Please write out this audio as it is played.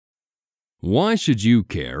Why should you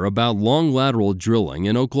care about long lateral drilling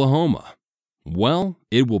in Oklahoma? Well,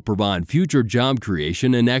 it will provide future job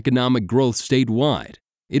creation and economic growth statewide.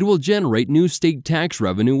 It will generate new state tax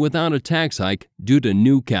revenue without a tax hike due to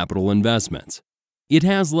new capital investments. It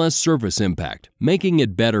has less surface impact, making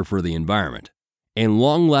it better for the environment. And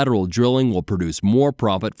long lateral drilling will produce more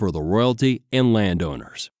profit for the royalty and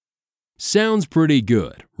landowners. Sounds pretty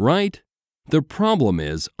good, right? The problem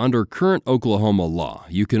is, under current Oklahoma law,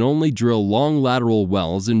 you can only drill long lateral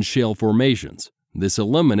wells in shale formations. This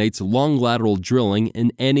eliminates long lateral drilling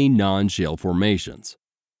in any non-shale formations.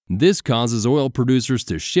 This causes oil producers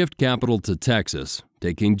to shift capital to Texas,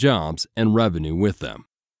 taking jobs and revenue with them.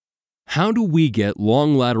 How do we get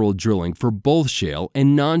long lateral drilling for both shale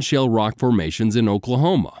and non-shale rock formations in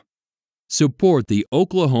Oklahoma? Support the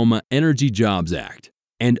Oklahoma Energy Jobs Act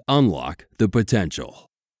and unlock the potential.